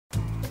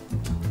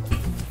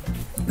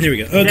Here we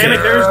go. Okay. Damn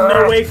it, there's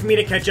no way for me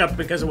to catch up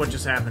because of what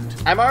just happened.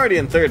 I'm already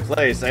in 3rd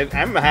place. I'm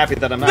happy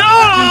that I'm not.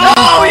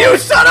 No, you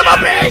son of a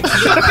bitch!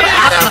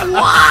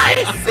 Why?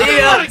 See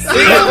ya,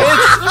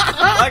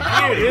 bitch! Fuck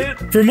you,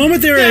 dude. For a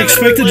moment there, I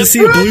expected to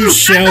see a blue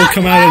shell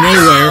come out of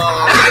nowhere.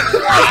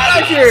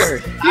 Out of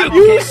here!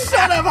 You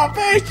son of a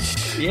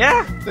bitch!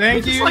 Yeah.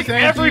 Thank you. Like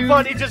thank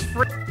everybody just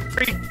freaked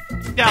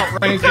out.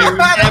 Thank you.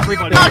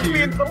 Everybody. Knocked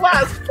me into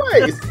last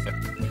place.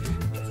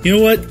 You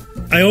know what?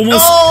 I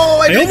almost.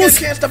 I didn't get a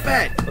chance to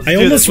bet. I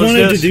almost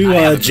wanted to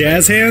do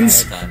jazz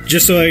hands, time.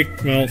 just so I.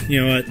 Well,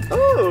 you know what?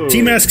 Oh.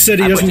 T-Mask said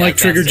he I doesn't put like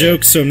jazz trigger hands, too.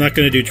 jokes, so I'm not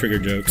going to do trigger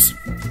jokes.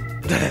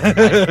 But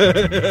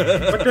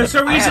they're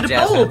so I easy have to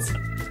jazz pull. hands.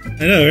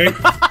 I know, right?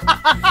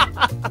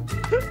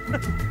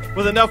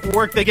 With enough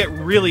work, they get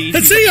really easy.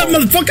 Let's see to it, pull.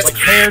 motherfuckers! Like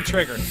hair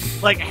trigger.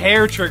 Like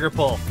hair trigger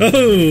pull.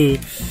 Oh!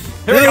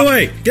 Get out of the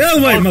way! Get out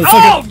of the way, Oh,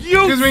 motherfucker!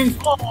 you! Excuse me.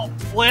 Oh,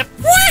 Flip.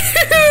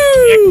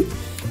 Woohoo!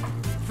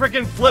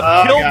 Freaking Flip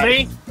Oh, killed God.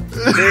 me.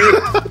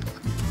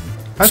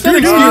 I said Screw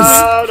you!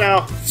 Oh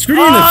no. Screw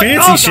you in the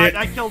fancy God, shit!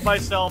 I killed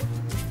myself.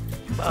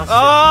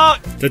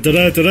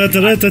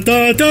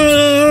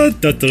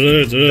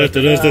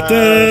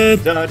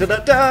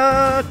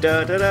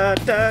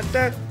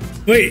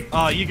 Wait,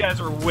 Oh, you guys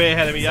are way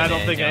ahead of me. I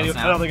don't think I'm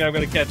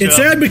gonna catch it's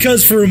up. sad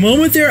because for a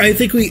moment there, I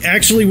think we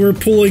actually were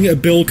pulling a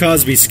Bill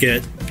Cosby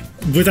skit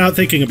without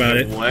thinking about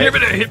it. What? No,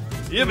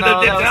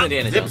 that was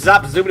Indiana Zip Jones.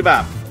 zop zoobity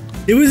bop.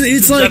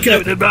 It's like,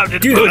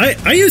 dude,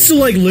 I used to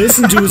like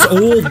listen to his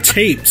old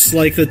tapes,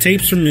 like the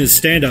tapes from his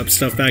stand-up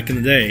stuff back in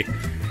the day.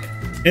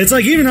 It's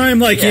like even I'm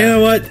like, you Yeah.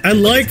 know what? I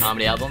like,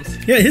 Comedy albums.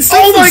 yeah, his stuff.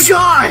 Oh my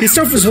God! His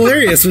stuff was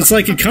hilarious. It's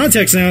like in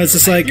context now, it's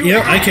just like, You yeah,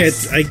 I ass.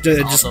 can't, I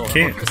just Also,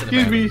 can't.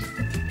 Excuse me.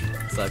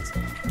 Sucks.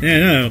 Yeah,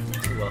 no.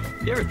 Well,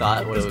 you ever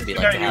thought what it would be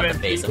like to have the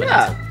face of an Yeah.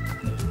 asshole?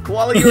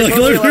 Koala, you're Like,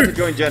 totally look, allowed to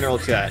join general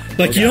chat.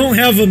 Like Okay. you don't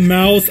have a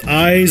mouth,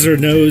 eyes, or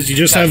nose. You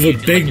just have a You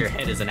like big. your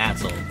head is an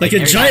asshole. Like a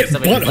every giant time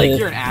somebody's butthole. Like,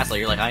 you're an asshole.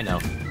 You're like, I know.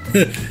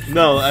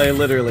 No, I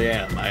literally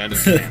am. I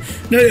understand.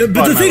 No, but Pardon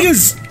the my thing luck.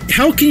 is,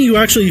 how can you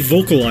actually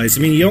vocalize?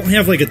 I mean, you don't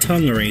have like a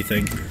tongue or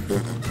anything.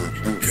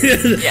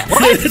 Yeah.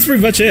 That's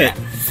pretty much it.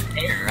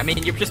 Air. I mean,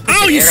 you're just. Oh,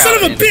 pushing you air son out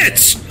of a into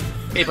bitch! it.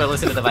 People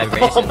listen to the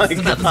vibrations. Oh my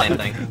it's not the God. same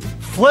thing.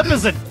 Flip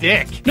is a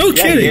dick. No Yeah,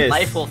 he kidding. is.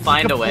 Life will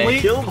find a way.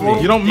 Complete Killed me.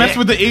 total You don't mess dick.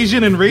 with the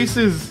Asian and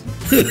races.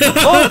 Wait. We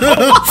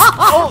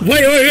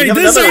have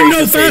This another ain't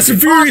no racist Fast and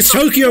agent. Furious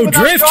Tokyo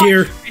Without Drift going,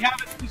 here.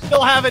 We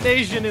still have an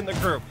Asian in the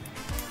group.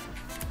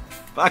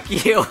 Fuck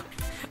you.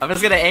 I'm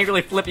just gonna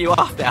angrily flip you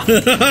off now.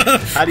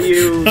 How do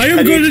you? I am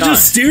how do you going to taunt?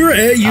 just stare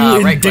at you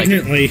Right click.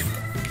 indignantly.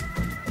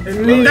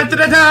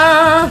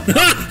 Da-da-da-da!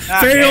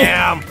 Fail.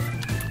 Damn.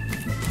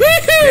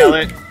 Kill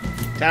it.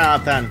 10 out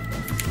of 10.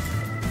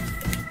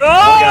 Oh, Oh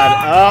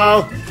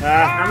God. Oh.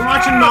 I'm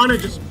watching Mana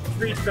just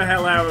freak the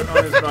hell out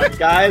on his bike.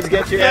 Guys,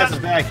 get your asses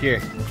back here.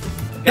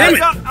 Damn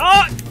it.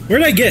 Oh,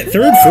 Where'd I get?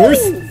 Third,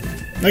 fourth?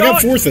 I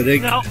got fourth, I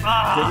think. no.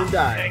 Didn't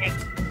die. Dang it.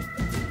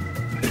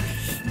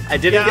 I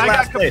didn't Yeah, get I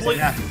last got place. complete-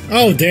 Yeah.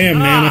 Oh, damn,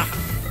 Nana.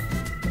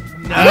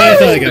 No. I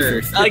thought I got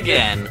fourth.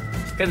 Again,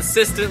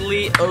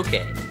 consistently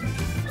okay.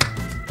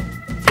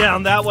 Yeah,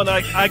 on that one,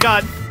 I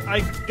got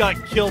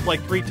killed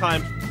like 3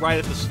 times right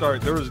at the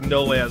start. There was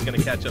no way I was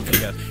gonna catch up to you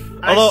guys.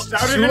 Although I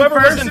started in whoever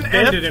first was in and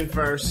fifth, ended in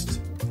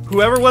first.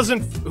 whoever was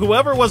in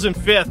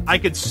 5th, I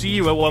could see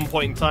you at one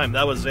point in time.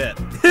 That was it.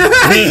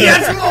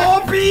 Yes,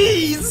 more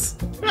bees!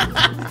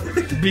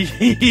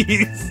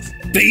 Bees.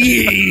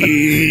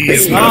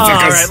 Bees. All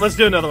motherfuckers. right, let's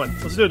do another one.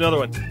 Let's do another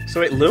one.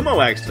 So wait,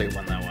 Lumo actually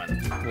won that one.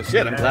 Well,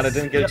 shit. I'm glad I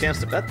didn't get a chance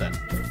to bet then.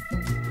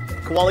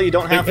 Koala, you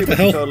don't have Wait, to, what but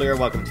the you hell? totally are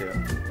welcome to.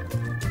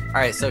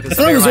 Alright, so I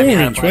thought it was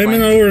orange. Why am I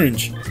not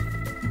orange?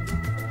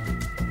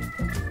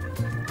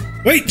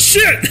 Wait,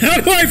 shit! How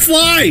do I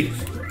fly?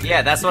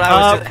 Yeah, that's what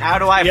I was. How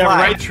do I Yeah,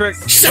 fly? right trigger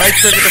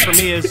for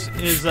me is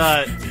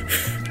Oh,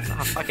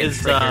 fucking is,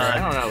 trigger. I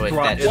don't know what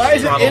throttle. that is. Why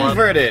is it Throttle up.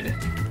 inverted?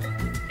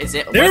 Is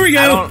it? There what? we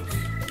go. I don't-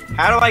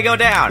 How do I go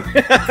down?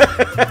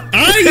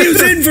 I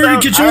use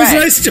inverted controls and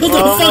I still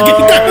don't fucking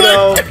do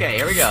no. it! Okay,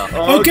 here we go.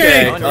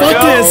 Okay, Oh, no.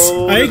 fuck this. I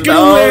ain't gonna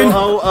oh, win.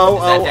 Oh,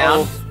 Is that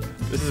down?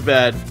 This is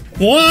bad.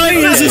 Why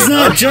is this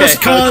not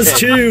Just Cause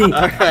 2?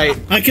 Alright.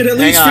 I could at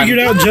least Hang on.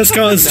 figure it out Just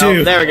Cause 2.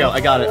 No, there we go.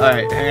 I got it.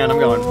 Alright, hang on. I'm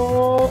going.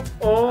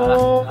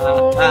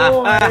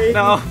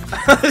 No.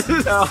 This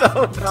is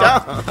so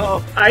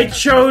dumb. I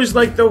chose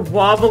like the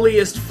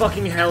wobbliest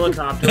fucking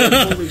helicopter.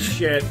 Like, holy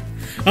shit.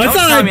 I Don't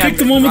thought tell I me I'm picked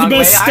the going one with the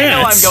wrong best way. stats.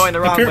 I know I'm going the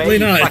wrong Apparently way,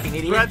 not. you fucking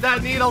idiot. thread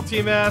that needle,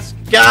 T-Mask.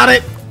 Got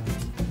it.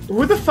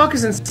 Who the fuck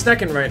is in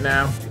second right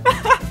now?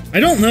 I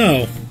don't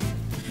know.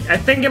 I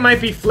think it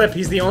might be Flip.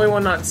 He's the only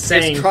one not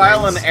saying It's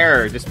trial things. and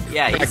error. Just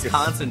Yeah, he's practice.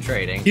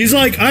 concentrating. He's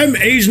like, I'm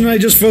Asian, I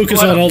just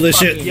focus on all this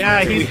shit.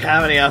 Yeah, Do we he's.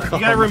 have any alcohol?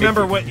 You gotta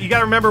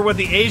remember when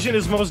the Asian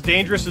is most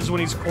dangerous is when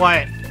he's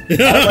quiet.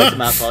 I like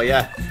some alcohol.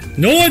 Yeah.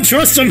 No one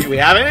trusts Do him! we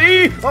have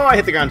any? Oh, I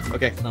hit the ground.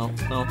 Okay. No.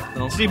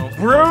 See,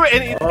 Brew,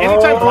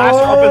 anytime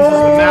Blaster opens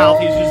his mouth,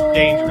 he's just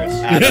dangerous.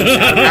 This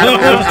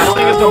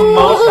thing is the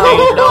most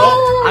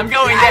dangerous. I'm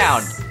going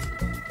down.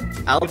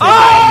 I'll take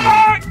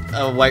Ah!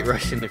 Oh White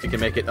Russian if you can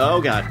make it. Oh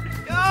god.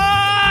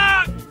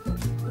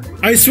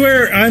 I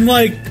swear, I'm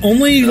like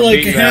only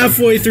like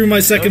halfway through my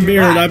second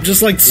beer, and I'm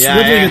just like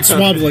swiveling and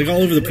swabbling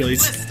all over the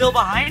place. Who's still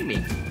behind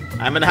me?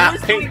 I'm in half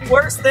Who's doing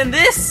worse than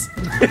this?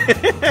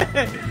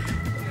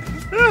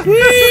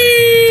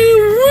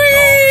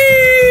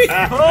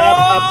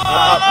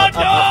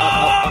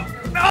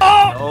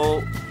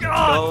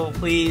 No,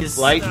 please.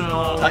 Light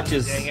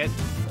touches. Dang it.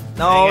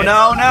 No,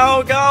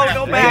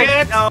 go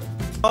back. No.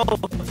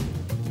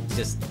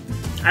 Just.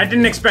 I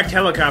didn't expect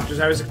helicopters.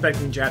 I was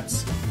expecting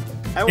jets.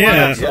 I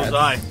Yeah. want So was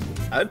I.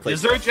 I would play.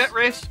 Is there a jet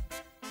race?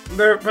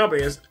 There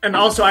probably is. And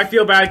also, I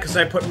feel bad because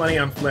I put money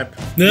on Flip.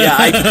 Yeah,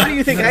 how do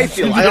you think I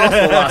feel? I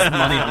also lost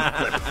money on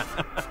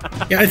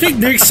Flip. Yeah, I think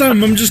next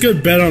time I'm just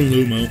gonna bet on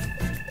Lumo.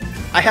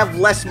 I have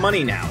less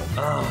money now.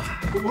 I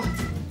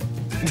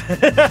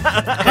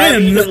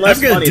am. Even less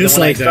I'm gonna money than when I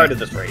dislike started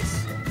that. this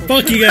race.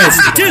 Fuck you guys.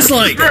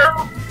 Dislike.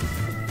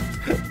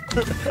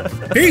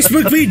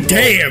 Facebook be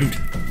damned.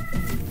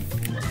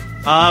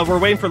 We're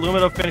waiting for Luma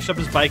to finish up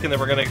his bike, and then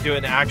we're gonna do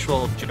an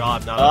actual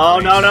job. Not Oh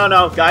a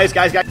no, guys!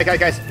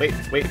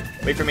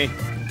 Wait for me.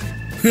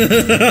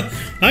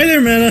 Hi there,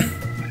 Mana.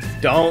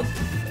 Don't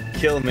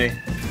kill me.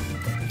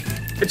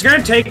 It's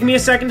gonna take me a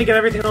second to get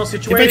everything all If I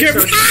situated.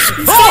 can... So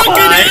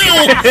Fucking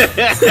hell!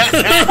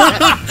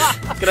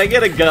 Can I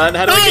get a gun?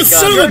 How do I Oh, get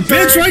son gun? of a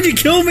bitch! Why'd you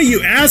kill me,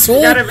 you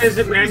asshole? gotta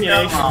visit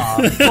Maniac.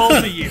 Both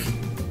of you.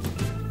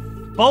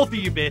 Both of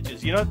you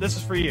bitches. You know what? This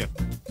is for you.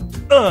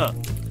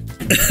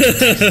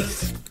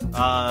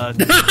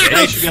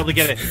 I should be able to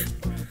get it.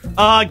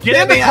 Get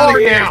in the car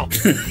now.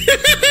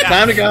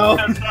 Time to go.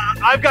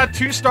 I've got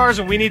 2 stars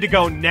and we need to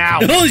go now.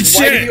 Holy Why do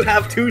shit! you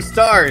have 2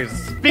 stars?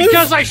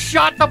 Because I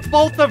shot the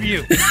both of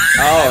you.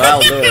 Oh,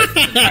 that'll do it.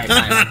 Alright,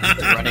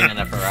 fine. Running in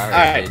a Ferrari.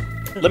 Alright,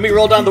 let me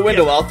roll down the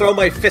window. I'll throw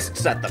my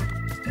fists at them.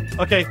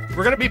 Okay,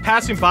 we're gonna be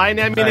passing by an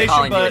ammunition,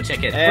 Calling you a but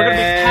chicken. we're gonna be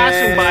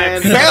passing by.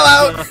 And bail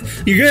out!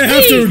 You're gonna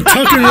have to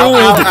tuck and roll.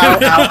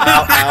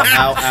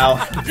 Ow.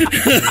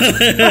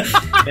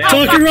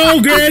 Tuck and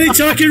roll, Granny.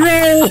 Tuck and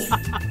roll.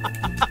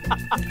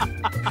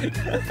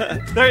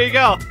 There you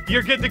go.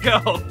 You're good to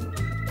go.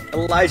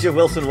 Elijah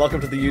Wilson,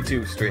 welcome to the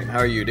YouTube stream. How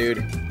are you, dude?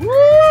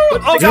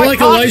 Oh, Is that like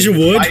Elijah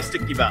Wood? Bye,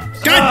 sticky bobs.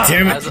 God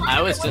damn it! I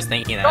was just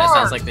thinking that. It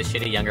sounds like the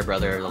shitty younger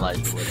brother of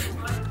Elijah Wood.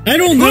 I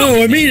don't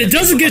know. I mean, it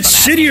doesn't get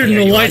shittier than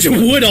Elijah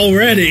Wood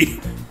already.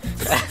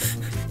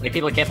 Like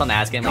people kept on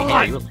asking him, like, "Hey,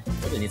 are you Elijah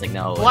Wood?" And he's like,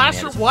 "No."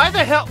 Blaster, why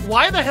the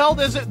hell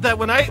is it that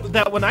when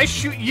I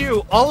shoot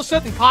you, all of a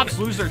sudden cops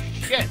lose their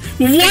shit?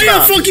 Why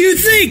the fuck you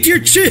think you're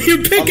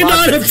picking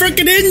on a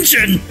freaking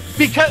engine?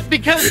 Because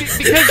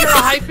you're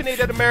a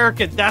hyphenated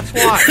American. That's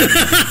why.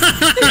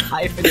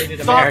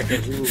 Hyphenated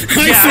American. Ooh.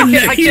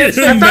 Hyphenated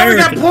I thought we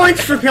got American.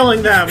 points for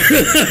killing them.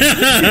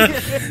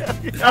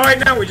 Alright,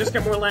 now we just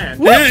get more land.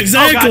 Yeah,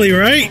 exactly,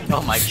 right?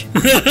 Oh my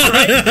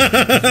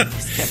god.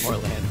 Just get more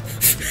land.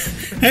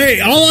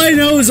 Hey, all I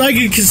know is I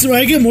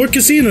get more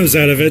casinos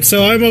out of it,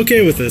 so I'm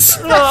okay with this.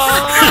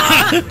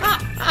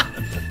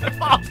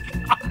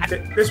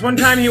 This one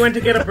time he went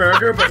to get a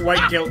burger, but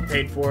White Guilt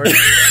paid for it.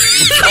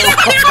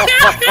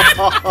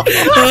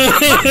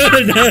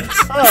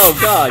 Oh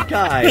god,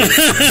 guys.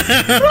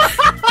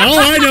 All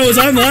I know is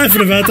I'm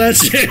laughing about that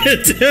shit.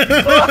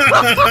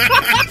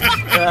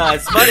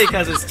 It's funny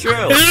because it's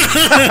true.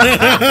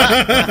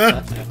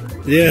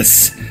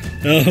 Yes.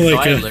 Oh So my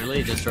I god.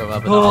 literally just drove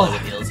up in the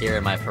Hollywood Hills here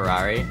in my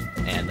Ferrari,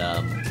 and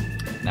now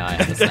I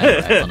have a sniper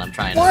rifle, and I'm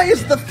trying Why to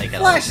is the take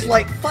out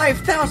flashlight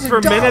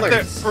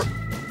 $5,000?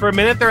 For a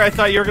minute there, I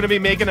thought you were going to be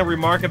making a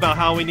remark about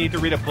how we need to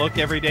read a book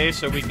every day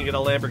so we can get a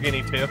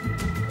Lamborghini too.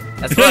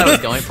 That's what I was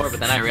going for,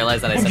 but then I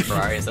realized that I said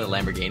Ferrari instead of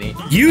Lamborghini.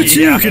 You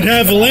too can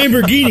have a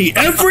Lamborghini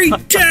every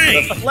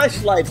day. The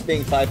flashlights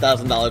being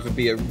 $5,000 would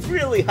be a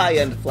really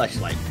high-end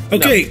flashlight.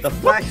 Okay. No, the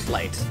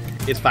flashlight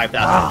is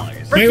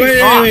 $5,000.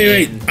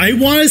 Wait. I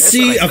want to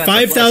see a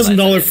 $5,000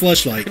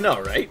 fleshlight. No,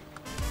 right?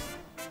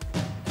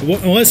 I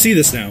want to see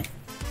this now.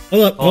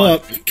 Hold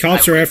up.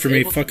 Cops are after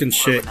me. Fucking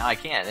shit. Now I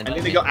can't. I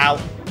need to go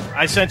out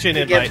I sent you an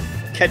to invite.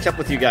 catch up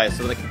with you guys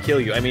so that I can kill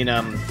you. I mean,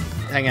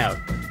 hang out.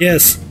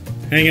 Yes.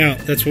 Hang out.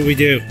 That's what we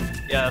do.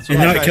 Yeah, that's And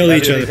what not I'm kill trying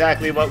each to other.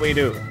 Exactly what we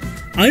do.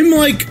 I'm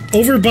like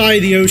over by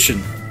the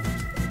ocean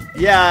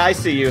Yeah, I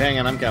see you. Hang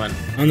on, I'm coming.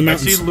 on the I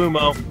see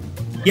mountains.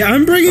 Lumo. Yeah,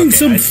 I'm bringing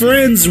some I see.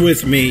 friends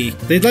with me.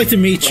 They'd like to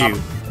meet you.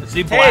 I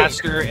see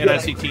Blaster, and I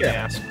see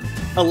T-Mask.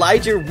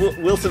 Elijah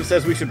Wilson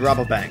says we should rob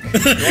a bank.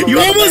 You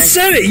almost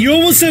said it. You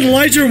almost said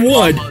Elijah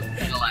Wood.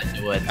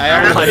 Elijah Wood. I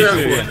I already have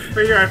did. to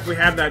figure out if we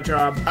have that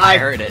job. I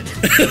heard it.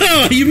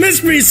 Oh, you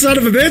missed me, son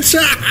of a bitch.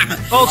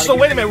 Oh, so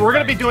wait a minute. We're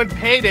going to be doing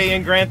Payday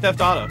in Grand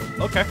Theft Auto.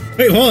 Okay.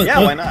 Wait, hold on. Yeah,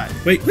 hold why on. not?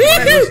 Wait.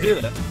 Let's do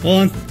that.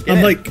 Hold on. I'm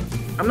in. like,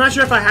 I'm not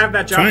sure if I have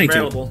that job Trying to.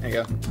 available. There you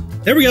go.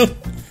 there we go.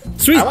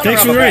 Sweet. I wanna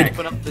Thanks for rob the a raid. bank.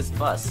 Open up this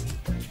bus.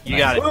 You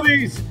got it.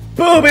 Boobies!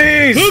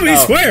 Boobies!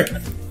 Boobies, Oh, where?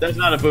 That's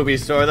not a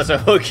boobies store, that's a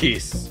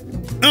hookies.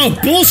 Oh,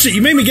 bullshit!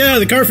 You made me get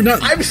out of the car for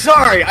nothing. I'm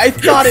sorry. I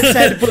thought it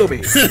said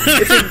boobies.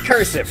 It's in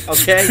cursive.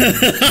 Okay.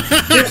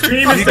 This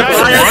dream is the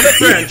fire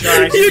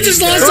franchise. You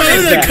just lost out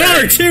of the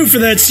car too for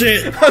that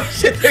shit. Oh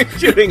shit! They're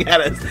shooting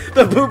at us.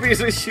 The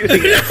boobies are shooting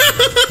at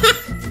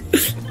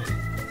us.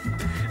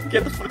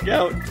 Get the fuck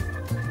out.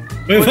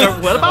 Wait,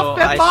 What about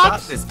I shot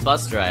Bedbox? this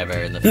bus driver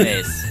in the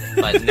face,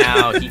 but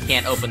now he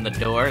can't open the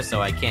door,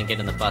 so I can't get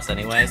in the bus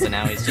anyway. So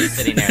now he's just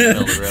sitting there in the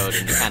middle of the road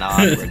and kind of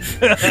awkward.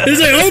 He's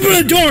like, open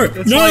the door!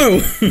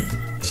 No!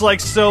 It's like,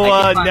 so,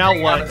 now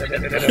what? I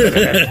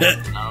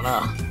don't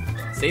know.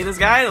 See this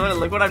guy?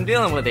 Look what I'm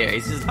dealing with here.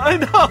 He's just I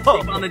know!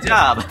 on the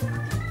job.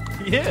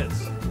 He is.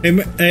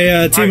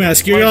 Hey,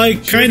 T-Mask, you're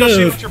like kind of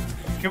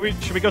Should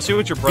we go see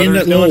what your brother in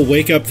is that little doing?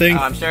 wake-up thing.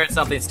 I'm sure it's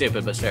something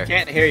stupid, but sure.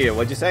 Can't hear you.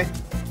 What'd you say?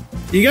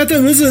 You got the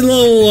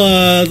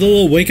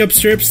little wake-up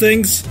strips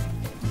things?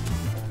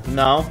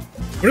 No.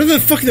 What are the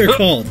fuck they're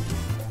called?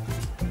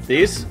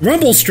 These?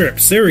 Rumble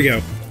strips. There we go.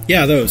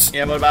 Yeah, those.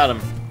 Yeah. What about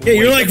them? Yeah,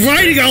 you're like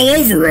riding all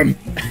over them.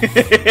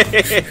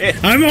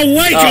 I'm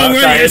awake already,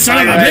 sorry, is son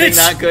my of a writing bitch.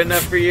 not good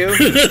enough for you?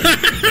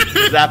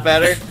 Is that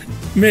better?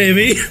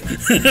 Maybe.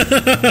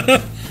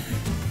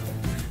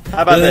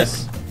 How about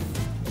this?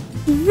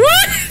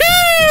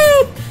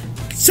 Woohoo!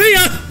 See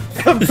ya!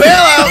 Bail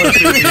out!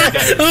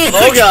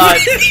 Oh god!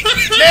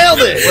 Nailed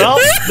it! Well,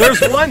 there's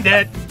one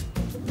dead.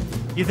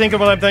 You thinking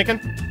what I'm thinking?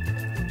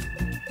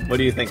 What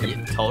are you thinking?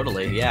 Yeah,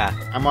 totally, yeah.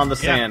 I'm on the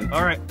sand. Yeah.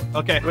 All right.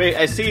 Okay. Wait,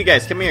 I see you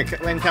guys. Come here.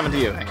 I'm coming to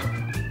you. Hang on.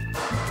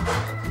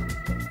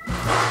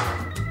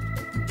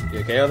 You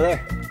okay over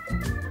there?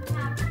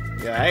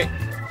 You alright?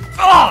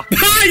 Oh!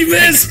 I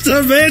missed,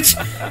 a bitch!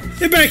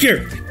 Get back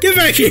here! Get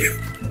back here!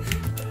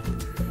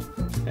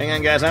 Hang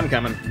on, guys. I'm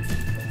coming.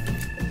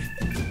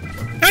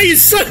 Hey, you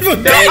son of a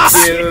Thank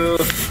bitch! you.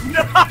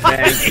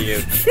 Thank you.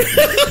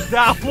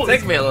 That was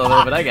Took me a little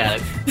bit, but I got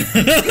it.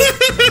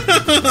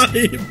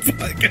 You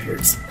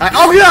fuckers.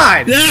 Oh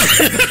god!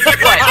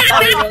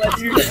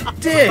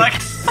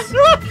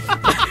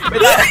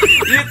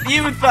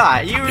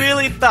 you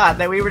really thought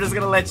that we were just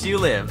gonna let you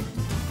live.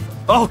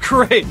 Oh,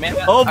 great. Man,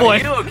 oh, boy. Are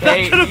you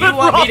okay? That could've You been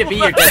want me to wrong. be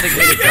your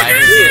designated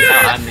driver? Seeing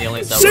how I'm the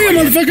only sober See ya,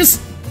 one here? motherfuckers!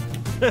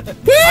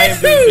 I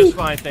am doing just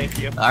fine, thank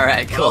you. All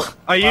right, cool.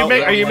 Are you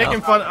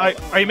making fun?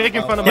 Are you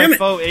making fun of my Damn it.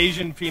 faux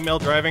Asian female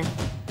driving?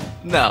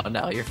 No,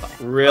 you're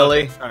fine.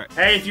 Really? All right.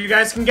 Hey, if you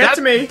guys can get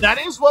to me. That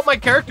is what my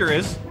character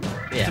is.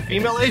 It's Yeah. a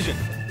female Asian.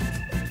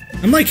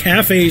 I'm like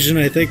half Asian,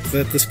 I think,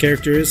 that this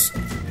character is.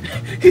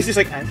 He's just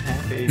like, I'm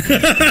happy.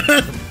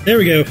 There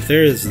we go.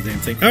 There is the damn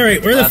thing.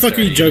 Alright, where the Blaster, fuck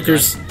are you you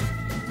jokers?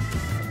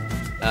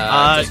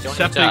 Just join your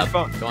accepting job.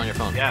 phone. Go on your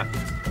phone. Yeah.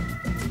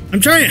 I'm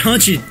trying to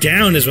hunt you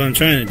down is what I'm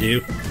trying to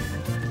do.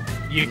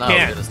 You No,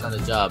 can't. it's not a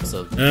job,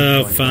 so...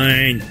 Oh,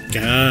 fine.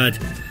 God.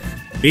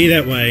 Be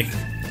that way.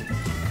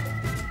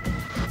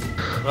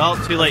 Well,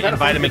 too late.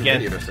 Invite him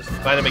again. Video system.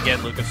 Invite him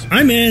again, Lucas.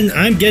 I'm in.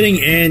 I'm getting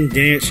in.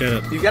 Dang it,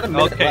 shut up. You got a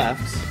minute Okay.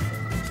 left.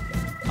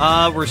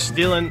 We're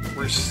stealing.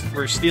 We're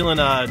stealing.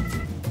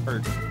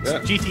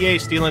 GTA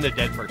stealing a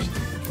dead person.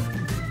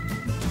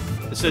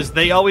 It says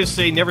they always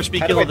say never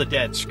speak How do ill I- of the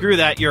dead. Screw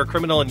that. You're a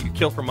criminal and you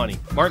kill for money.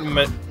 Martin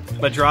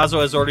Madrazo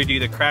has ordered you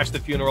to crash the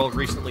funeral of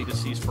recently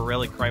deceased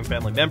Forelli crime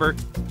family member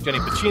Jenny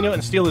Pacino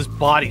and steal his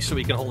body so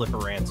he can hold it for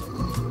ransom.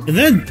 And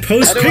then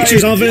post How do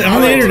pictures I- of it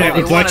on the internet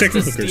They with want us blackjack to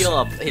and hookers.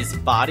 steal his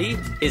body,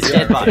 his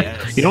dead body.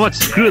 You know what?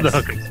 Screw the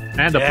hookers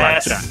and the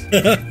blackjack.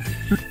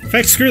 In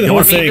fact, screw the You whole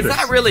want me thing. Does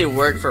that really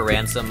work for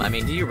ransom? I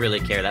mean, do you really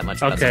care that much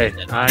about Okay,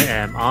 something dead? I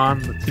am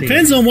on the team.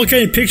 Depends on what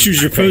kind of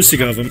pictures you're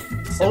posting of them.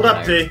 Hold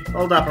up, D.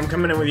 Hold up. I'm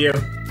coming in with you.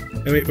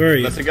 Oh, wait, where are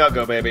you? Let's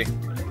go, baby.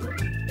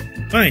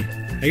 Fine.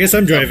 I guess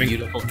I'm driving.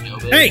 Beautiful Joe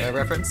Hey!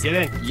 reference. Get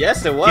in.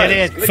 Yes, it was. Get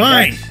in. Good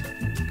Fine.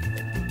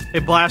 catch. Hey,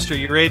 Blaster,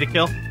 you ready to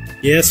kill?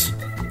 Yes.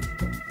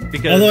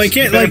 Because Although I you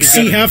can't, better like, be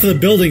see good. half of the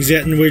buildings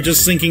yet, and we're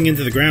just sinking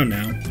into the ground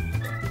now.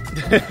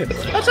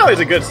 That's always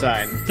a good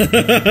sign.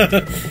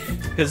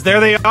 Because there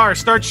they are.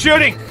 Start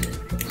shooting.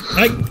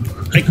 I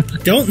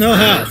don't know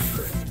how.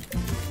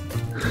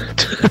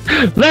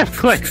 Left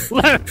click,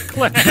 left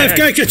click. I've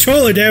got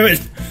controller, damn it.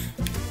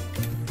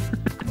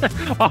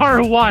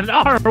 R1,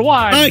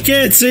 R1. I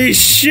can't see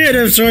shit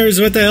as far as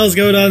what the hell's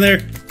going on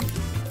there.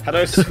 How do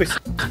I switch?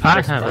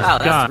 I have Wow, a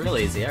that's gun. real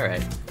easy. All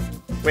right.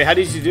 Wait, how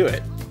did you do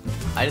it?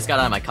 I just got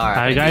out of my car.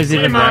 Are you guys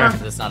even Mama.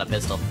 there? It's not a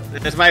pistol.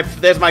 There's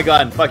my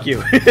gun. Fuck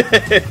you.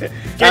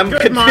 I'm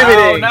good, Mom.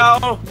 contributing.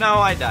 No,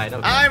 I died.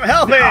 Okay. I'm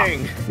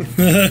helping.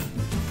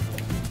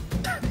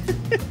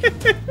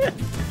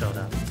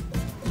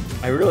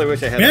 I really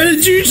wish I had. Man,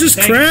 did you just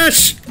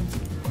crash?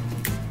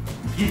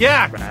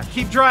 Yeah,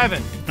 keep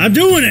driving. I'm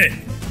doing it.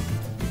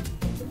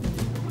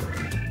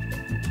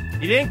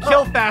 You didn't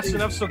kill fast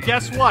enough, so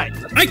guess what?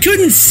 I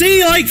couldn't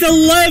see, like, the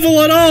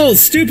level at all.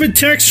 Stupid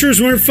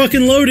textures weren't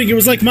fucking loading. It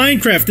was like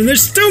Minecraft, and they're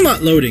still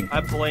not loading. I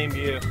blame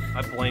you.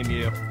 I blame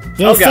you.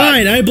 Well, Oh, God.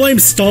 fine. I blame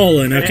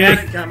Stalin, okay?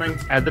 Yeah, coming.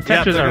 And the Yeah,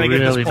 textures they're are gonna get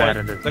really this bad point.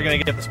 in this. They're gonna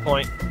get this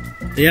point.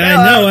 Yeah,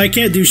 I know. I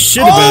can't do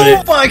shit about Oh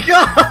it. my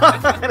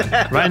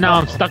god! Right now,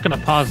 I'm stuck in a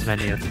pause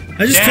menu.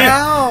 I just can't.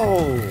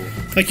 Ow!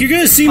 Like, you're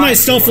gonna see my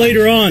stuff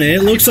later on, and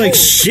it looks like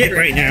shit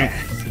right now.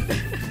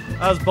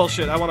 That was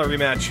bullshit. I want a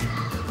rematch.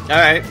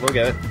 Alright, we'll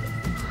get it.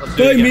 Let's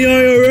do it Fight me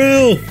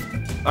again.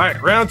 IRL!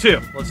 Alright, round 2.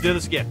 Let's do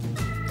this again.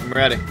 I'm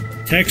ready.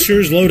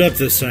 Textures, load up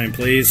this time,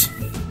 please.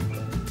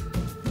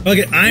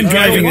 Okay, I'm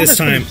driving this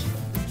time.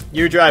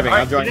 You're driving,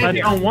 I'll join I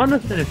you. don't want to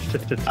finish the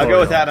tutorial. I'll go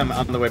with Adam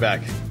on the way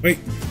back. Wait,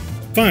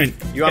 fine.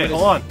 You want Okay, me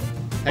to... hold on.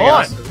 Hang Hold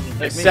on.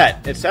 on. It's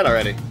set. It's set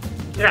already.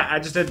 Yeah, I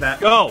just did that.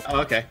 Go.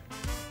 Oh, okay.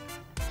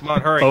 Come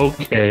on, hurry.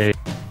 Okay.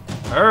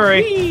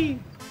 Hurry.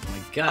 Oh my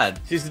god.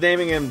 She's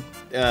naming him,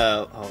 it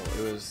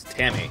was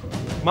Tammy.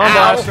 Come on,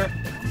 Blaster.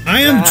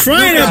 I am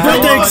trying to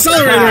put the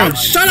accelerator on!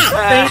 Shut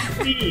up!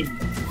 Same team.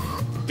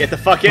 Get the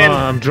fuck in!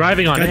 I'm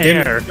driving on God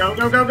damn it. air. Go,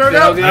 go, go, Go, go,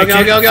 go! go, I go,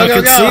 can't go, go,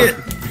 go, fucking see go! it.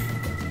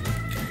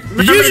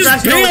 Remember, Did you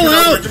guys, just go bail over, go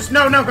over. out? Just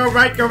no, go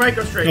right,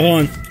 go straight. Go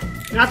on.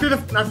 Not through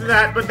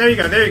that, but there you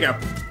go, there you go.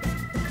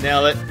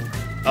 Nail it.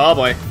 Oh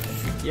boy.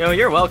 Yo,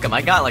 you're welcome.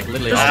 I got like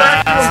literally Just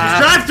all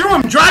drive through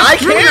him, drive I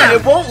through can't! It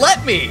them! won't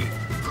let me!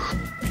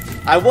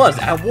 I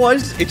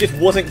was, it just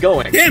wasn't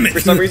going. Damn it.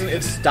 For some reason,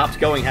 it stopped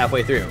going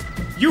halfway through.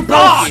 You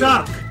both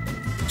suck!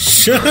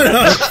 Shut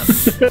up!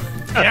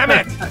 Damn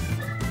it.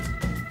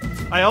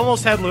 I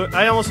almost had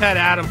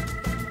Adam.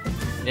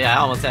 Yeah, I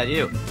almost had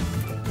you.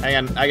 Hang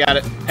on, I got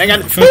it. Hang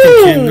on. Fucking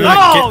Woo!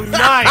 cannot Oh,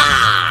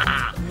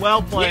 nice.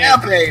 Well played. Yeah,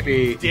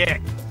 baby!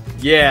 Dick.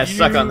 Yeah,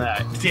 suck on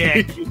that.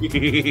 Dick.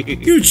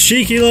 You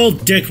cheeky little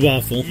dick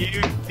waffle.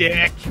 You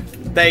dick.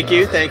 Thank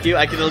you.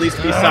 I can at least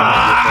be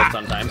somewhat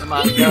useful sometimes. Come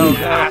on, go, go.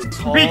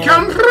 Asshole.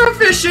 Become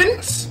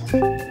proficient!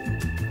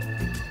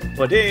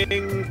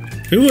 Pudding!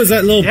 Who was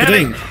that little Damn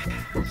pudding?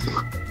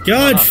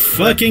 God Could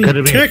fucking it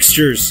be?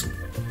 textures.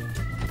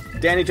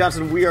 Danny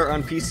Johnson, we are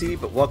on PC,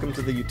 but welcome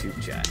to the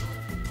YouTube chat.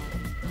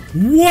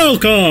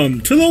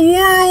 Welcome to the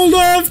world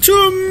of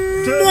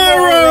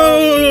tomorrow!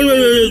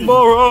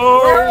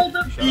 World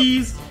of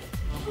bees!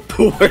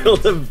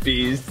 World of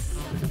Bees.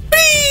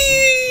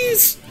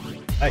 Bees!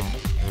 Hi.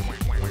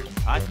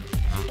 Hi.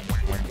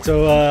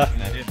 So,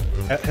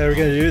 how are we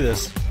gonna do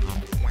this?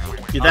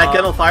 Yeah, that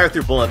gun will fire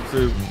through bullets.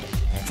 Through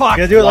Fuck.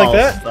 You gonna do it like walls.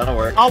 that? That'll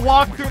work. I'll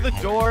walk through the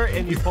door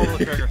and you pull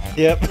the trigger.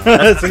 Yep. That's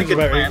that a pretty seems good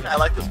about plan. right. I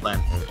like this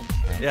plan.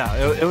 Yeah,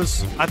 it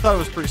was. I thought it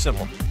was pretty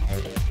simple.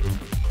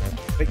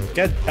 But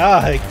God,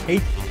 I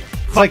hate.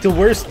 It's like the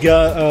worst,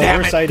 Damn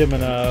worst it. item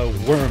in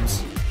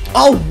Worms.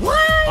 Oh, what?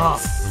 Oh,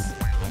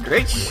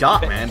 Great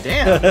shot, man.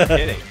 Damn. no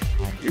kidding.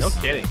 No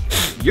kidding.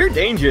 You're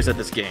dangerous at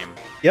this game.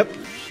 Yep.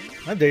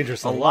 I'm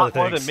dangerous. A in a lot lot of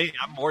more things. than me.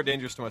 I'm more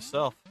dangerous to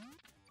myself.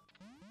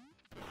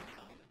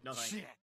 No, thank you. Shit.